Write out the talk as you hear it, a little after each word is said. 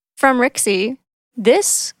From Rixie,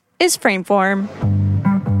 this is Frameform.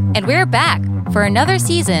 And we're back for another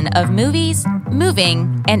season of movies,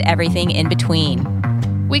 moving, and everything in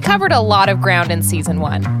between. We covered a lot of ground in season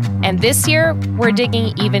 1, and this year we're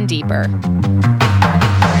digging even deeper.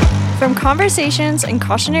 From conversations and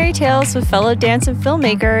cautionary tales with fellow dance and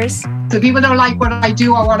filmmakers. So people don't like what I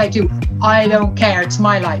do or what I do. I don't care. It's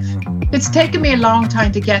my life. It's taken me a long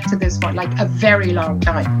time to get to this point, like a very long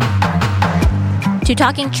time. To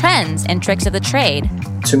talking trends and tricks of the trade.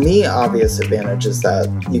 To me, obvious advantage is that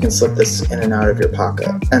you can slip this in and out of your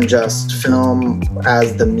pocket and just film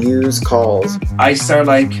as the muse calls. I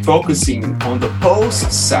started focusing on the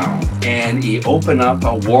post sound, and it opened up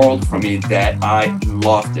a world for me that I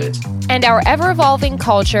loved it. And our ever-evolving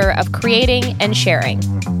culture of creating and sharing.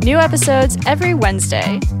 New episodes every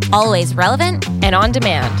Wednesday. Always relevant and on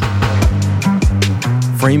demand.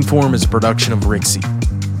 Frameform is a production of Rixie.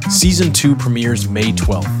 Season 2 premieres May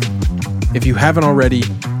 12th. If you haven't already,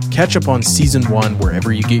 catch up on Season 1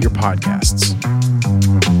 wherever you get your podcasts.